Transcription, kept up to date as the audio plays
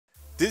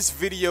This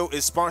video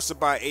is sponsored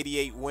by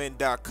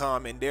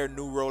 88win.com and their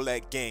new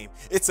roulette game.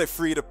 It's a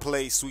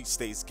free-to-play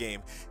sweepstakes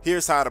game.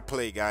 Here's how to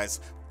play, guys.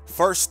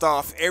 First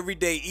off, every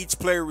day each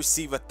player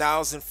receives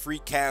 1,000 free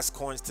cash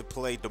coins to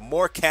play. The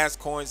more cash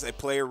coins a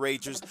player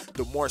wagers,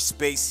 the more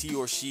space he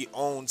or she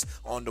owns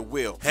on the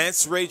wheel.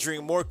 Hence,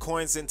 wagering more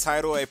coins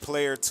entitle a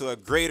player to a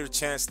greater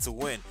chance to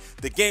win.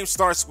 The game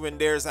starts when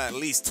there's at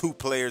least 2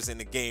 players in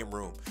the game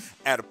room.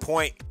 At a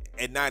point,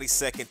 a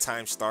 90-second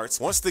time starts.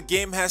 Once the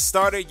game has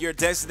started, your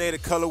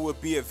designated color will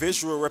be a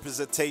visual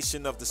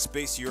representation of the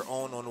space you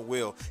own on the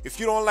wheel.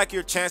 If you don't like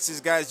your chances,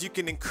 guys, you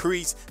can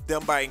increase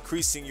them by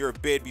increasing your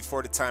bid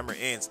before the timer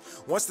ends.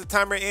 Once the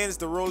timer ends,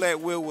 the roulette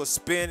wheel will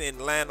spin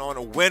and land on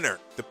a winner.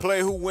 The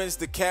player who wins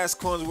the cash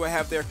coins will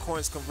have their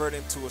coins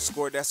converted into a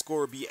score. That score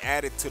will be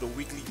added to the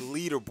weekly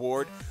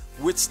leaderboard,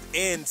 which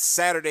ends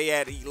Saturday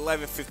at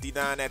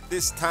 11:59. At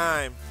this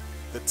time,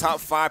 the top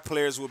 5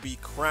 players will be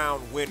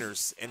crowned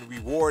winners and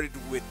rewarded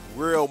with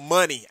real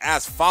money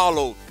as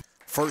followed.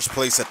 First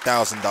place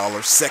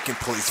 $1,000, second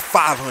place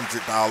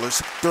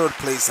 $500, third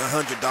place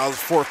 $100,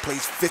 fourth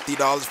place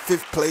 $50,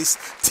 fifth place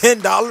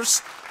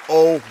 $10.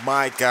 Oh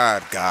my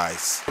God,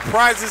 guys. The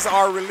prizes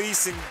are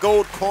released in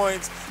gold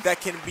coins that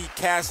can be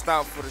cashed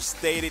out for the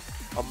stated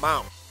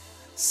amount.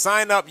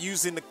 Sign up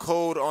using the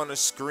code on the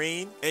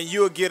screen and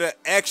you'll get an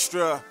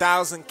extra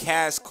 1,000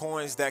 cash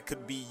coins that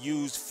could be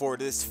used for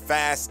this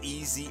fast,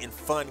 easy, and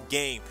fun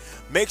game.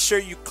 Make sure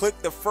you click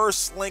the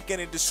first link in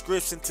the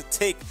description to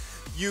take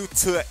you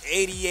to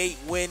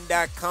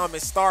 88win.com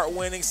and start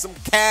winning some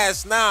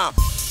cash now.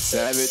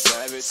 Savage,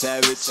 savage,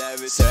 savage,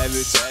 savage,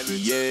 savage, savage,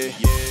 yeah,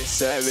 yeah.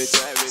 Savage,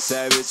 savage,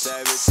 savage,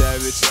 savage,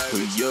 savage,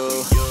 savage, yo.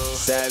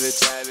 Savage,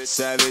 savage,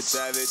 savage,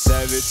 savage,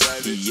 savage,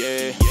 savage,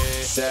 yeah,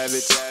 yeah.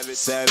 Savage, savage,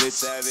 savage,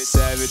 savage,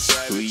 savage,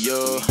 savage,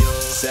 yo.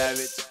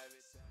 Savage.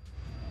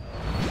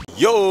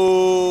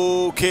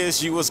 Yo,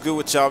 KSU, what's good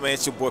with y'all, man?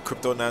 It's your boy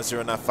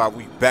Crypto9095.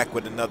 We back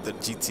with another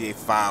GTA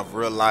 5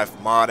 real life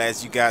mod.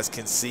 As you guys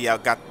can see, I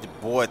got the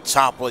boy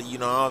Choppa, you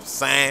know what I'm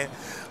saying?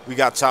 We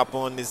got Choppa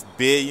on this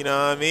bid, you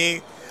know what I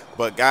mean?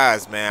 But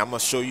guys, man, I'm gonna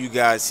show you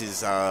guys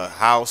his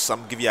house. I'm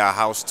gonna give you a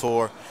house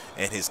tour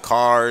and his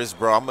cars,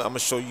 bro. I'm gonna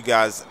show you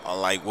guys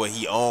like what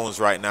he owns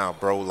right now,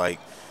 bro. Like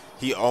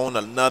he owned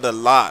another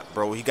lot,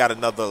 bro. He got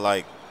another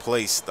like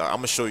place. I'm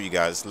gonna show you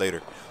guys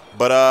later.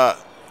 But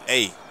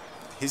hey,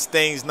 his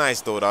thing's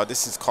nice though, dog.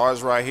 This is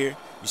cars right here.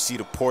 You see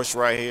the Porsche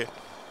right here.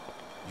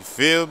 You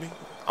feel me?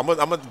 I'm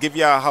gonna give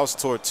you a house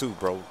tour too,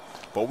 bro.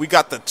 But we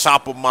got the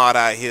Choppa mod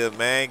out here,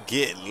 man.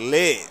 Get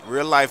lit,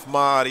 real life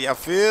mod. Y'all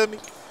feel me?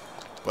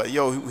 But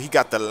yo, he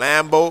got the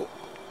Lambo.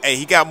 Hey,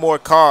 he got more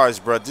cars,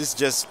 bro. This is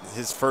just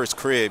his first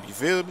crib. You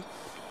feel me?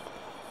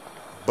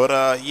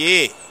 But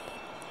yeah,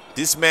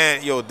 this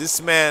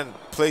man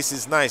place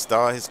is nice,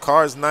 dog. His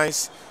car is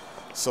nice.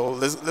 So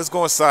let's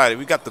go inside.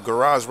 We got the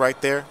garage right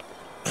there.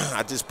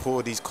 I just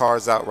pulled these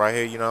cars out right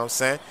here. You know what I'm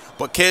saying?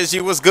 But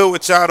KSG, what's good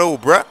with y'all though,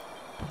 bro?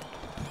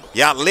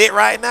 Y'all lit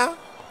right now? All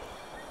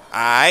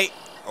right.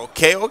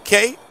 Okay,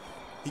 okay.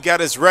 He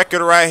got his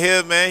record right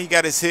here, man. He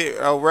got his hit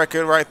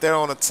record right there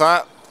on the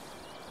top.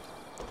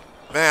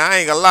 Man, I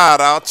ain't gonna lie,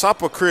 dog.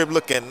 Choppa crib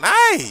looking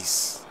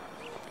nice.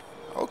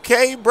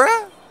 Okay,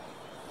 bruh.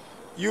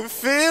 You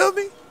feel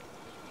me?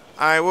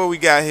 All right, what we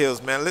got here,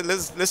 man?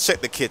 Let's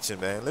check the kitchen,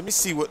 man. Let me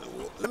see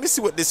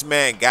what this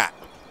man got.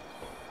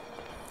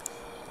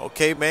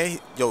 Okay, man.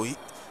 Yo,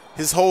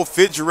 his whole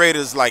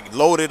refrigerator's like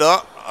loaded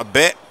up. I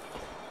bet.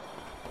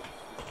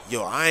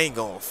 Yo, I ain't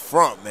gonna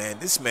front, man.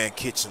 This man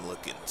kitchen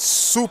looking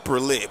super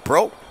lit,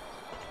 bro.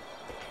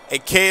 Hey,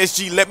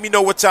 KSG, let me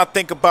know what y'all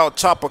think about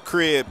Choppa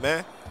crib,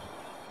 man.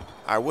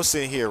 All right, what's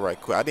in here right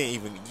quick? I didn't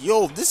even...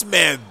 Yo, this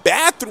man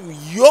bathroom,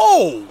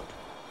 yo.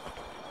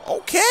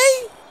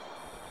 Okay.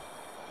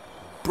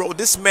 Bro,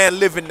 this man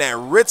living that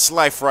rich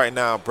life right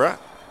now, bro.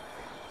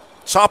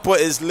 Choppa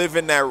is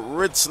living that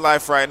rich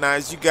life right now.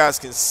 As you guys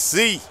can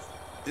see,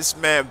 this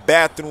man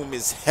bathroom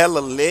is hella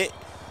lit.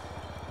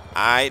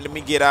 Alright, let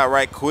me get out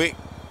right quick.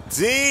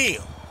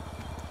 Damn.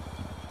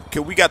 Okay,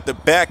 we got the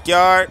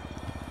backyard.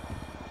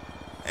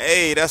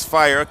 Hey, that's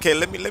fire. Okay,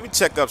 let me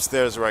check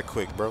upstairs right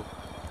quick, bro.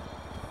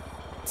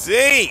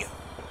 Damn.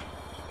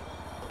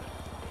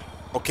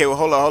 Okay, well,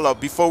 hold on.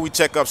 Before we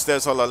check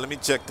upstairs, hold on. Let me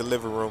check the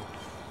living room.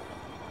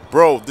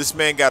 Bro, this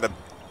man got a...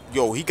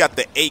 Yo, he got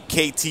the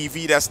 8K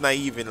TV. That's not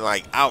even,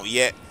 like, out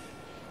yet.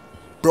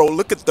 Bro,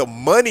 look at the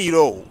money,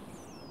 though.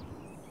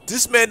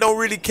 This man don't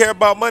really care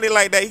about money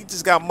like that. He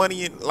just got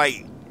money in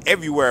like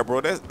everywhere, bro.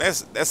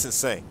 That's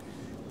insane.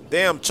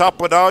 Damn,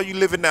 Choppa, dog, you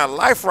living that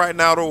life right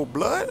now, though,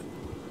 blood.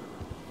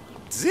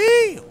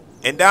 Damn.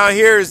 And down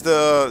here is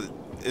the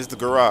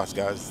garage,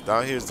 guys.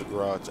 Down here is the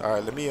garage. All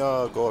right, let me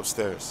go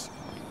upstairs.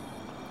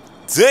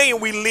 Damn,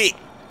 we lit.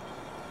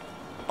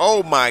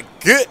 Oh my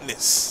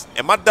goodness.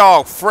 And my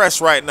dog fresh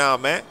right now,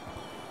 man.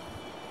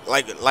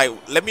 Like,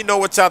 let me know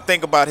what y'all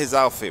think about his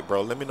outfit,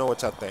 bro. Let me know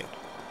what y'all think.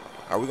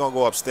 All right, we're going to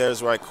go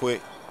upstairs right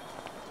quick.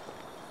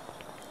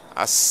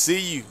 I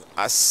see you.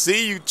 I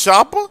see you,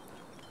 Choppa.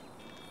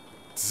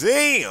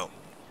 Damn.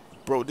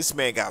 Bro, this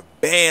man got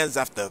bands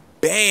after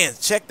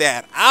bands. Check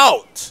that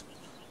out.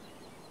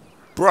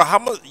 Bro, how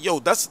much? Yo,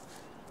 that's...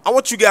 I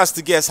want you guys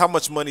to guess how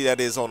much money that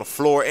is on the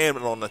floor and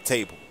on the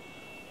table.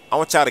 I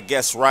want y'all to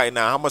guess right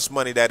now how much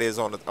money that is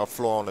on the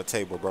floor on the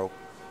table, bro.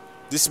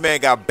 This man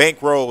got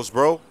bankrolls,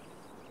 bro.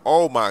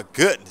 Oh, my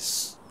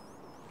goodness.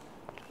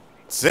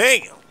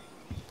 Damn.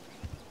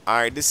 All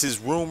right, this is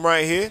room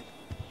right here.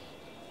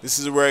 This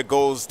is where it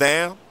goes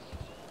down.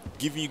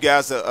 Giving you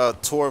guys a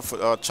tour for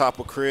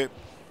Choppa crib.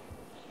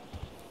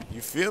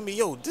 You feel me?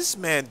 Yo, this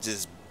man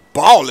just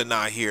balling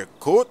out here,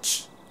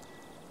 coach.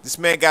 This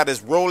man got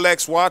his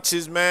Rolex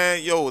watches,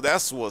 man. Yo,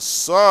 that's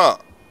what's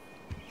up.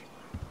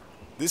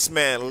 This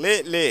man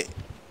lit.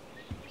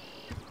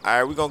 All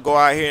right, we're going to go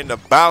out here in the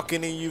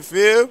balcony, you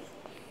feel?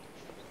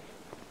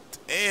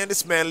 And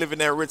this man living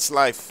that rich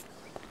life.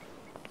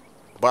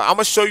 But I'm going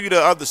to show you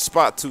the other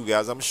spot, too,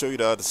 guys. I'm going to show you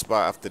the other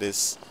spot after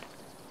this.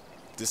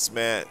 This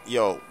man,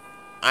 yo,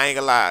 I ain't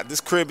going to lie.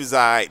 This crib is all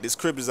right. This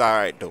crib is all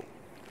right, though.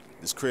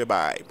 This crib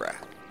all right, bruh.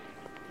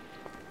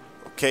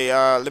 Okay,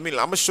 I'm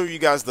going to show you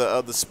guys the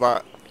other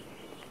spot.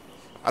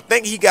 I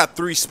think he got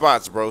 3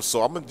 spots, bro.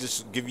 So I'm going to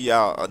just give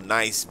y'all a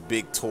nice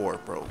big tour,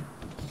 bro.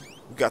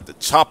 We got the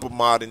Choppa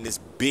mod in this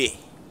bit.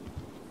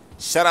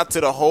 Shout out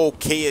to the whole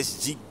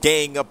KSG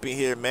gang up in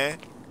here, man.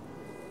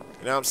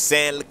 You know what I'm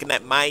saying? Looking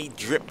at my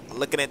drip.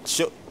 Looking at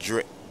Chuck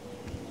drip.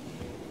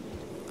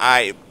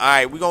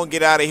 Alright, we're going to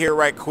get out of here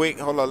right quick.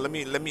 Hold on, let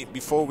me,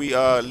 before we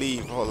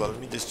leave, hold on,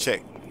 let me just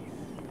check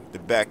the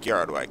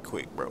backyard right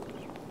quick, bro.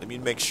 Let me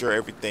make sure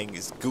everything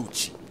is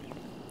Gucci.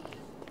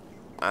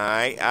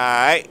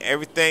 Alright,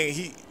 everything,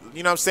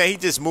 you know what I'm saying? He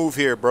just moved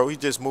here, bro. He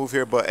just moved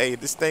here, but hey,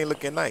 this thing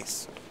looking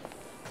nice.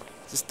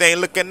 This thing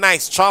looking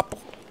nice, Choppa.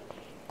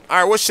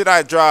 Alright, what should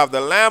I drive, the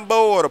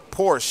Lambo or the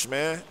Porsche,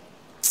 man?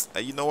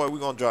 Hey, you know what? We're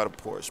going to drive the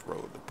Porsche,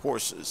 bro. The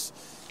Porsche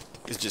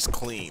is just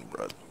clean,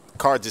 bro. The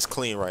car just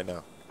clean right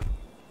now.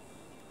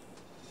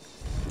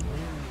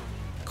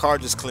 Car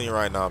just clean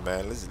right now,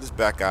 man. Let's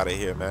back out of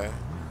here, man.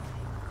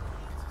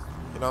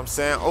 You know what I'm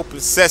saying? Open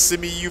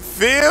sesame, you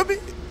feel me?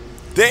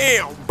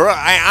 Damn, bro.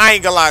 I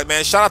ain't gonna lie,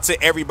 man. Shout out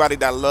to everybody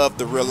that love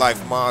the real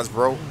life mods,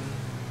 bro.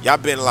 Y'all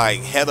been like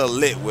hella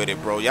lit with it,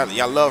 bro.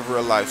 Y'all love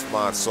real life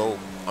mods, so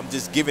I'm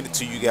just giving it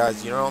to you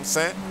guys. You know what I'm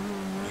saying?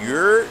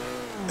 You're.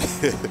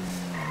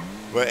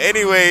 But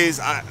anyways,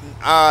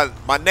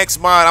 my next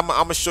mod, I'm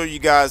gonna show you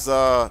guys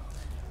NBA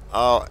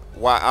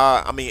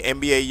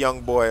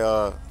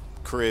YoungBoy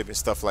crib and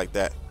stuff like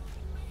that.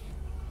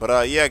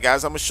 But yeah,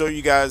 guys, I'm gonna show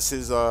you guys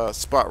his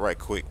spot right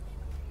quick.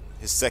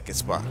 His second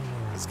spot.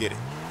 Let's get it.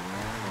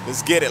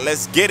 Let's get it.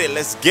 Let's get it.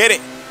 Let's get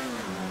it.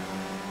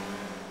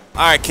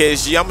 All right,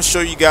 KSG, I'm gonna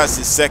show you guys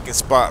his second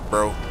spot,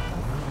 bro.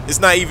 It's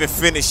not even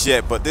finished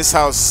yet, but this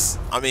house,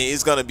 I mean,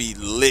 it's gonna be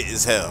lit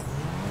as hell.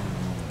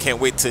 Can't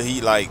wait till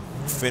he like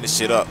finish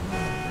it up.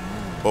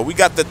 But we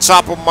got the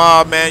Choppa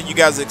mob, man. You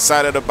guys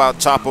excited about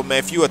Choppa, man?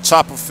 If you a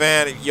Choppa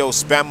fan, yo,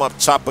 spam up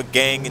Choppa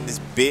gang in this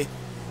bit.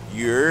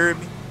 You heard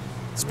me?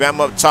 Spam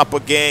up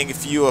Choppa gang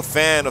if you a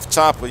fan of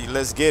Choppa.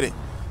 Let's get it.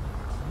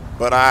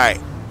 But all right.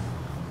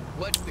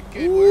 What's the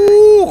good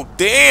Ooh,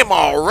 damn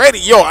already.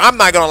 Yo, I'm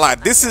not gonna lie.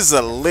 This is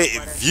a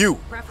lit view.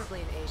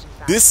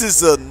 This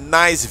is a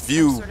nice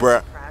view,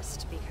 bruh.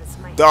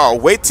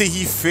 Dog, wait till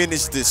he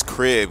finish this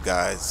crib,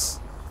 guys.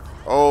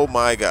 Oh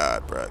my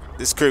God, bruh.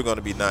 This crib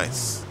gonna be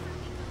nice.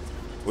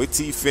 Wait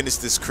till he finish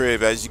this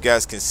crib. As you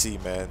guys can see,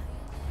 man,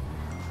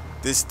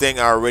 this thing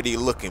already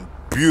looking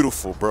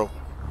beautiful, bro.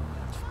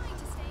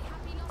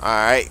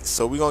 Alright,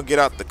 so we're gonna get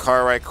out the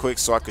car right quick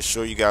so I can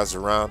show you guys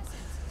around.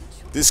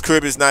 This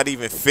crib is not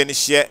even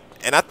finished yet.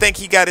 And I think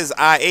he got his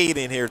i8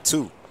 in here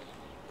too.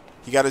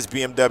 He got his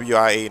BMW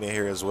i8 in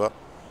here as well.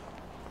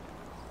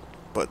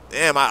 But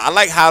damn, I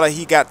like how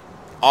he got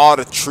all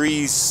the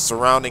trees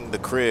surrounding the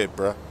crib,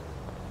 bro.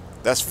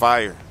 That's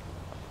fire.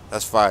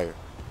 That's fire.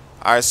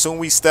 All right, soon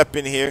we step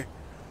in here.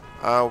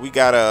 We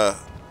got a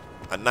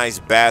nice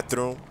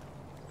bathroom.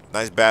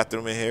 Nice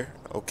bathroom in here.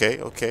 Okay,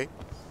 okay.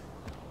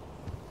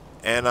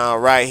 And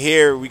right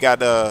here we got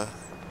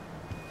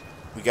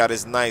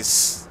his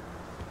nice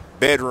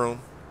bedroom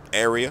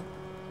area.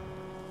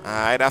 All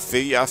right, I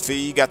feel you. I feel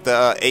you. Got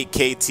the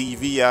 8K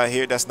TV out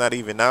here. That's not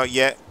even out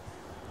yet.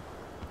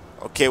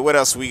 Okay, what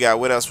else we got?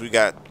 What else we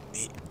got?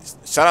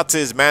 Shout out to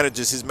his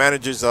managers. His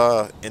managers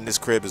in this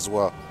crib as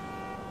well.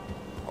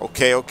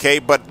 Okay, okay.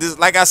 But this,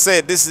 like I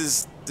said,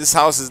 this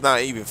house is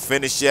not even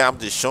finished yet. I'm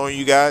just showing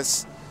you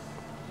guys.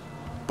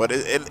 But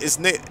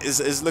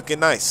it's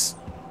looking nice.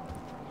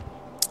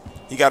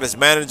 He got his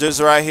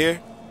managers right here.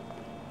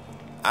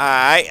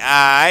 Alright,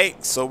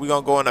 alright. So we're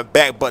gonna go in the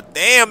back. But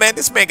damn, man,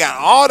 this man got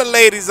all the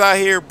ladies out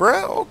here,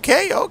 bro.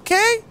 Okay,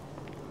 okay.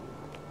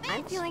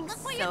 I'm feeling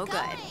so good.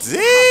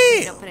 Damn.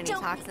 You don't put any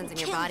toxins in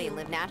your body and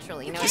live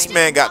naturally. You know This what I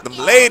mean? man got them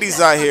ladies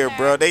out here,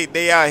 bro.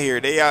 They out here.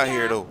 They out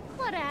here though.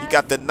 He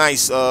got the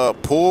nice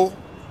pool.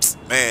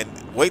 Man,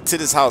 wait till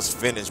this house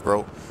finish,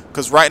 bro.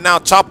 Cause right now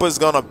Choppa is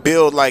gonna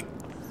build like,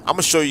 I'm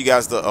gonna show you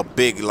guys a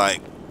big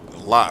like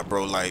lot,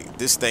 bro. Like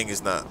this thing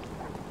is not,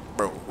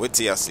 bro. Wait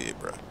till y'all see it,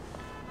 bro.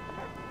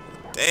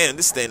 Damn,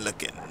 this thing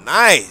looking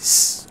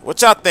Nice.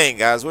 What y'all think,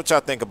 guys? What y'all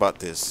think about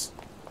this?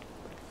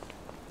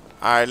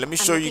 All right, let me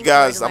show you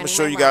guys. I'm gonna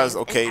show you guys.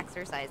 Okay,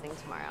 Exercising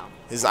tomorrow.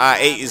 his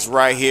I8 is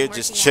right here,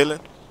 just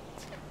chilling.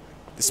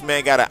 This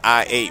man got an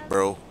I8,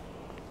 bro.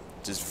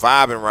 Just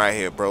vibing right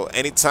here, bro.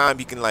 Anytime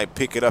he can like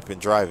pick it up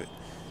and drive it.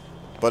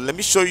 But let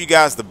me show you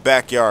guys the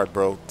backyard,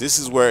 bro. This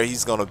is where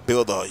he's gonna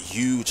build a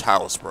huge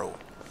house, bro.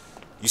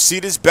 You see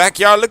this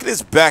backyard? Look at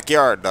this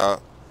backyard,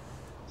 dog.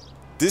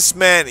 This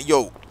man,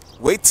 yo,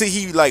 wait till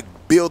he like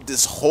build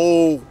this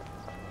whole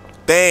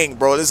thing,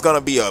 bro. This is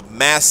gonna be a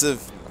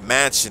massive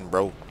mansion,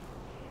 bro.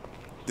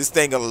 This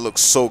thing gonna look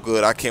so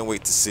good. I can't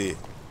wait to see it.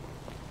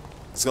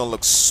 It's gonna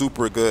look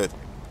super good.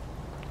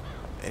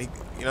 And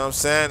you know what I'm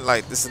saying?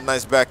 Like, this is a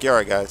nice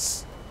backyard,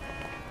 guys.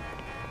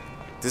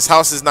 This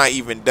house is not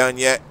even done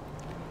yet.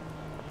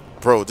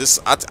 Bro,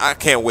 I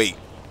can't wait.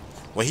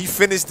 When he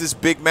finished this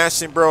big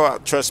mansion, bro,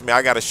 trust me,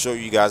 I gotta show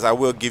you guys. I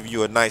will give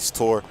you a nice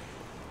tour.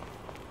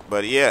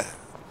 But yeah.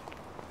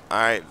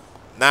 Alright.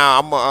 Now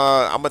I'm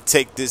gonna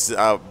take this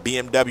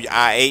BMW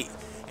i8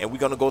 and we're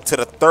gonna go to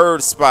the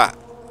third spot.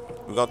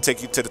 We're gonna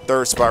take you to the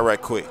third spot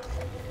right quick.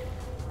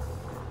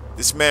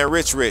 This man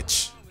rich.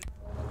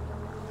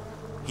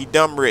 He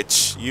dumb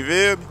rich. You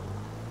feel me?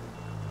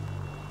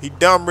 He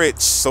dumb rich.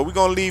 So we're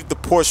gonna leave the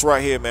Porsche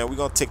right here, man. We're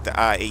gonna take the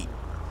i8.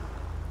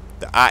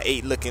 The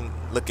i8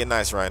 looking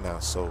nice right now.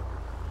 So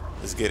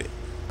let's get it.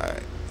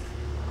 Alright.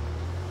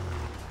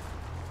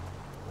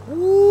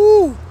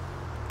 Woo!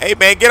 Hey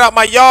man, get out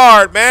my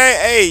yard, man.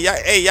 Hey,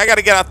 y'all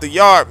gotta get out the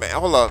yard, man.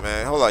 Hold up,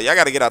 man. Hold up. Y'all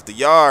gotta get out the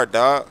yard,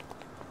 dog.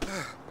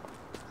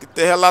 Get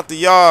the hell out the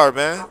yard,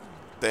 man.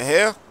 The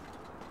hell?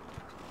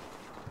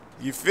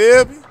 You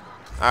feel me?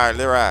 Alright,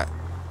 let's ride.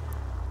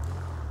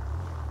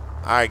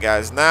 Alright,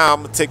 guys. Now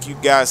I'm gonna take you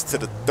guys to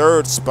the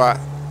third spot.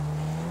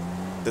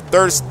 The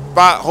third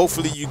spot,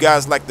 hopefully you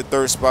guys like the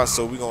third spot,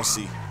 so we're gonna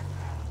see.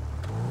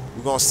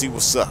 We're gonna see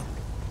what's up.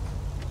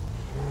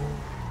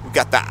 We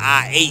got the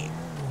i8.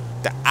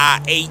 The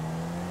i8.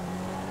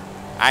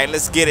 Alright,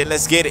 let's get it.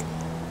 Let's get it.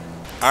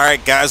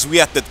 Alright, guys, we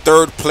at the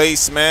third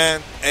place,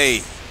 man.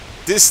 Hey,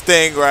 this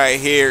thing right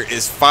here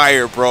is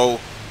fire, bro.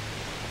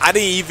 I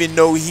didn't even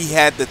know he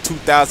had the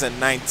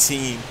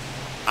 2019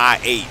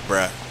 i8,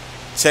 bruh.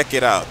 Check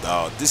it out,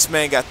 dog. This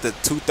man got the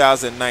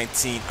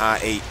 2019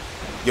 i8.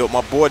 Yo,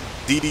 my boy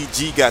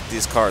DDG got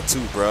this car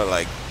too, bro.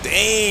 Like,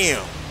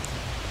 damn.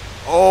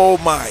 Oh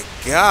my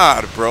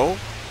God, bro.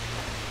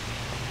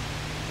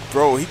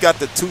 Bro, he got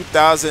the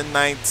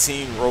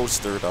 2019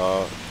 Roadster,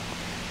 dog.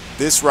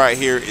 This right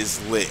here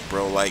is lit,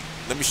 bro. Like,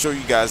 let me show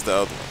you guys the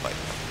other one. Like,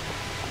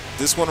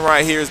 this one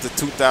right here is the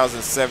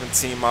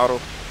 2017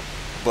 model.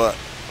 But,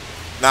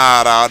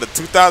 nah, the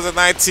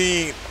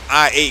 2019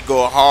 i8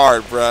 go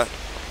hard, bro.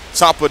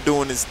 Choppa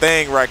doing his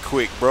thing right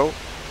quick, bro.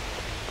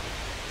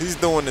 He's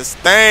doing his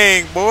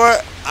thing, boy.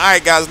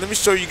 Alright, guys, let me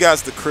show you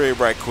guys the crib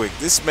right quick.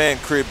 This man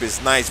crib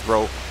is nice,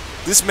 bro.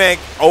 This man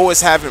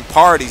always having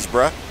parties,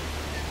 bro.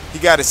 He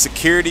got his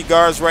security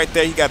guards right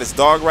there. He got his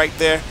dog right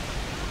there.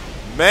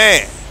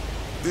 Man.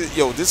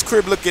 Yo, this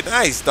crib looking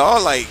nice,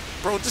 dog. Like,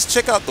 bro, just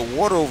check out the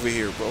water over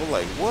here, bro.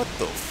 Like, what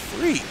the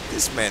freak?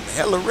 This man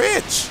hella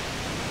rich.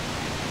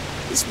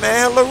 This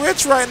man hella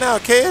rich right now,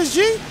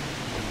 KSG.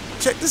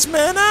 Check this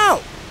man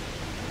out.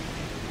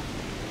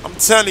 I'm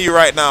telling you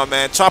right now,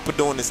 man. Choppa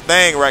doing this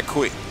thing right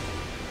quick.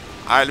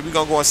 All right, we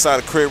gonna go inside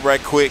the crib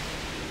right quick.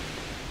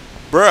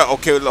 Bruh,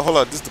 okay, hold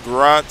up. This is the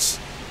garage.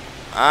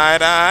 All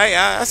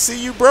right, I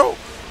see you, bro.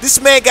 This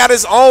man got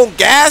his own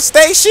gas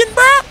station,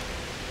 bro?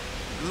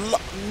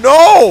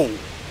 No.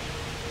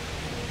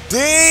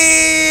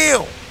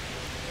 Damn.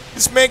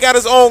 This man got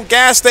his own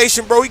gas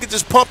station, bro. He could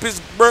just pump his,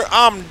 bro.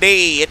 I'm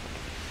dead.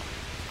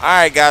 All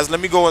right, guys, let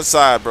me go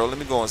inside, bro. Let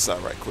me go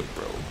inside right quick,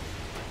 bro.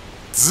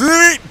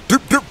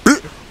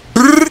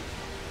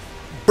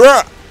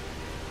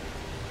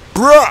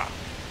 Bruh.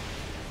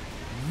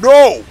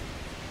 No.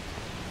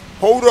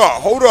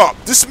 Hold up.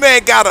 This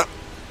man got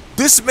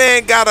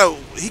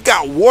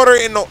water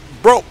in the,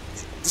 bro.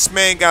 This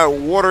man got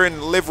water in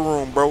the living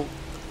room, bro.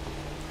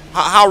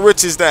 How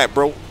rich is that,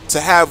 bro? To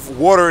have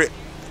water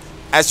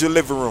as your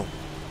living room.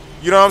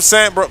 You know what I'm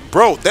saying, bro?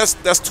 Bro,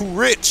 that's too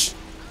rich.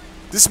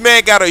 This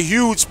man got a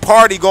huge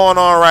party going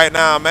on right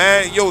now,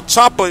 man. Yo,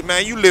 Choppa,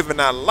 man, you living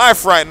that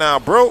life right now,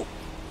 bro.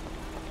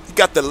 You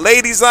got the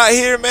ladies out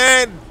here,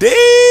 man.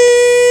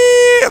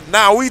 Damn.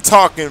 Now we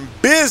talking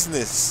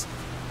business.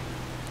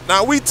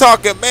 Now we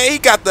talking, man. He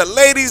got the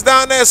ladies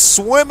down there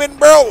swimming,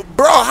 bro.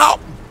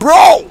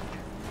 Bro.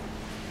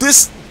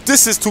 This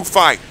is too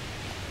fire.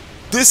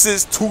 This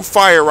is too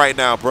fire right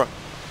now, bro.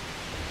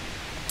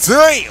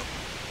 Damn.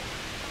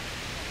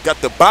 Got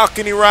the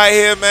balcony right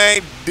here,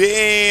 man.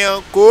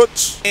 Damn,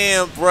 coach.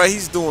 Damn, bro.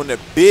 He's doing it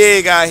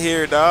big out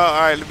here, dog.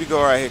 All right, let me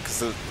go right here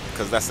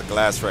because that's a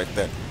glass right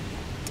there.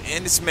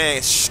 And this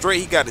man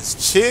straight. He got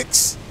his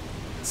chicks.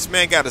 This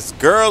man got his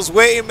girls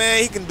waiting,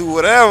 man. He can do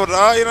whatever,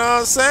 dog. You know what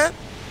I'm saying?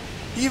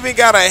 He even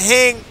got a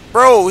hang,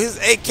 bro. His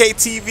 8K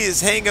TV is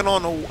hanging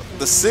on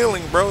the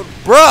ceiling, bro.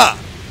 Bruh.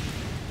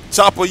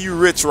 Choppa, you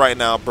rich right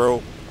now,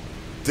 bro.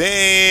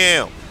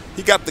 Damn.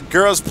 He got the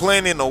girls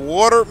playing in the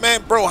water,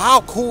 man. Bro,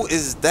 how cool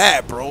is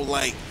that, bro?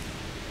 Like,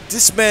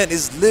 this man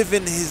is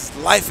living his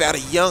life at a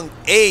young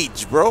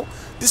age, bro.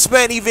 This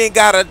man even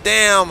got a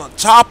damn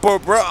chopper,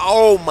 bro.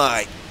 Oh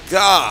my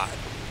God.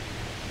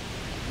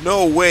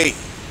 No way.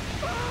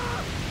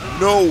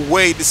 No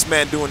way this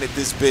man doing it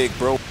this big,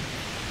 bro.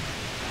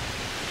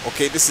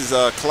 Okay, this is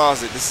a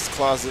closet. This is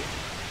closet.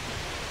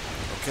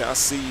 Okay, I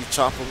see you,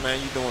 Choppa,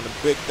 man. You doing the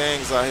big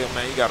things out here,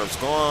 man. You got those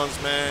guns,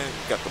 man.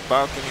 You got the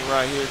balcony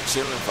right here,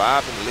 chilling,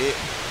 vibing, lit.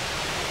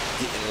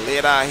 Getting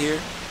lit out here.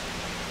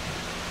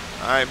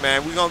 All right,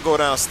 man. We're going to go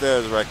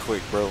downstairs right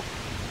quick, bro.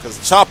 Because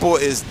Choppa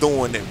is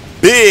doing it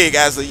big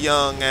as a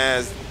young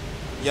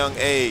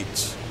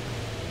age.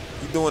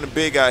 He doing it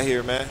big out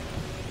here, man.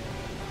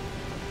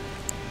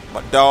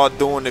 My dog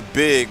doing it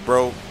big,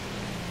 bro.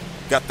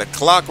 Got the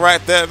clock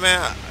right there,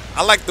 man.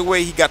 I like the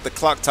way he got the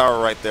clock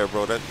tower right there,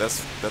 bro.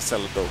 That's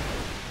hella dope.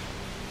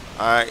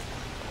 All right.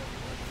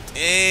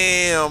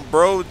 Damn,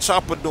 bro.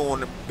 Choppa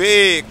doing it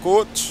big,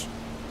 coach.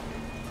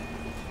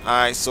 All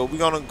right, so we're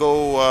going to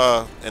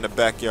go in the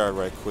backyard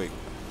right quick.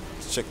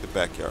 Let's check the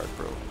backyard,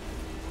 bro.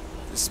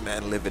 This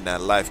man living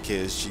that life,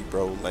 KSG,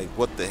 bro. Like,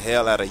 what the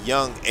hell at a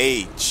young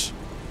age.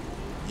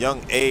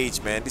 Young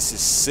age, man. This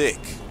is sick.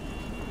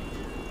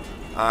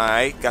 All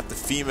right, got the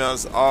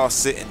females all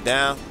sitting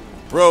down.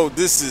 Bro,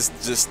 this is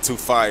just too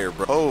fire,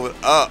 bro. Hold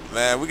up,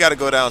 man. We got to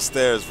go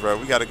downstairs, bro.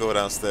 We got to go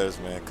downstairs,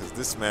 man, because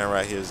this man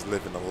right here is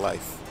living a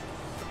life.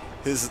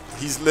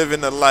 He's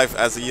living a life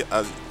at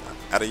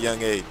a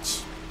young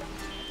age.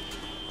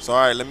 So,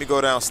 all right, let me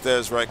go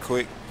downstairs right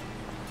quick.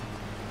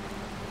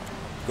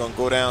 We're going to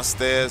go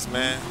downstairs,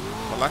 man.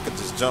 Well, I could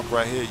just jump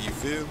right here, you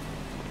feel?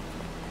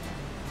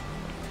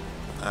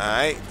 All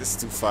right, this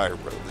is too fire,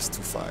 bro. This is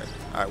too fire.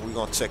 All right, we're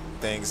going to check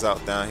things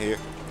out down here.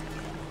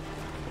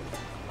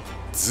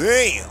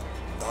 Damn.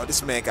 Oh,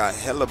 this man got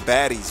hella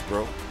baddies,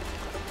 bro.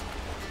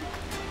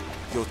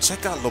 Yo,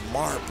 check out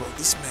Lamar, bro.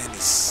 This man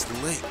is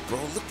slick, bro.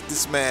 Look at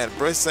this man,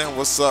 bro. He's saying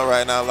what's up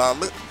right now, loud.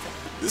 Look,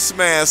 this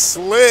man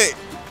slick.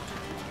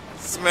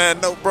 This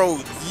man, no, bro.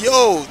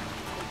 Yo.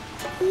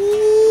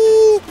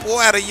 Ooh,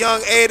 boy, at a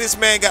young age, this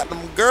man got them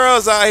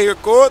girls out here,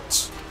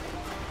 coach.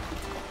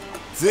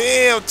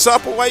 Damn,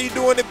 Choppa, why you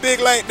doing it big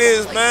like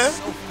this, man?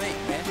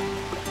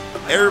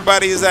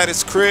 Everybody is at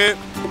his crib.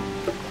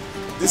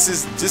 This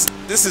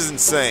is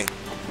insane.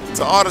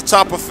 To all the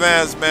Choppa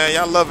fans, man,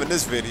 y'all loving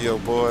this video,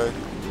 boy.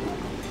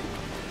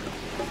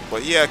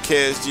 But yeah,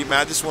 KSG, man,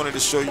 I just wanted to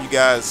show you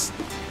guys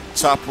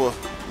Choppa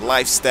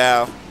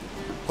lifestyle.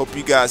 Hope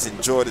you guys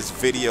enjoyed this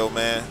video,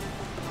 man.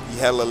 He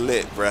hella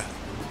lit, bruh.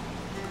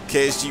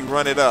 KSG,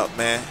 run it up,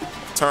 man.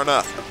 Turn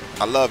up.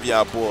 I love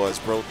y'all boys,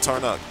 bro.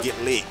 Turn up. Get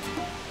lit.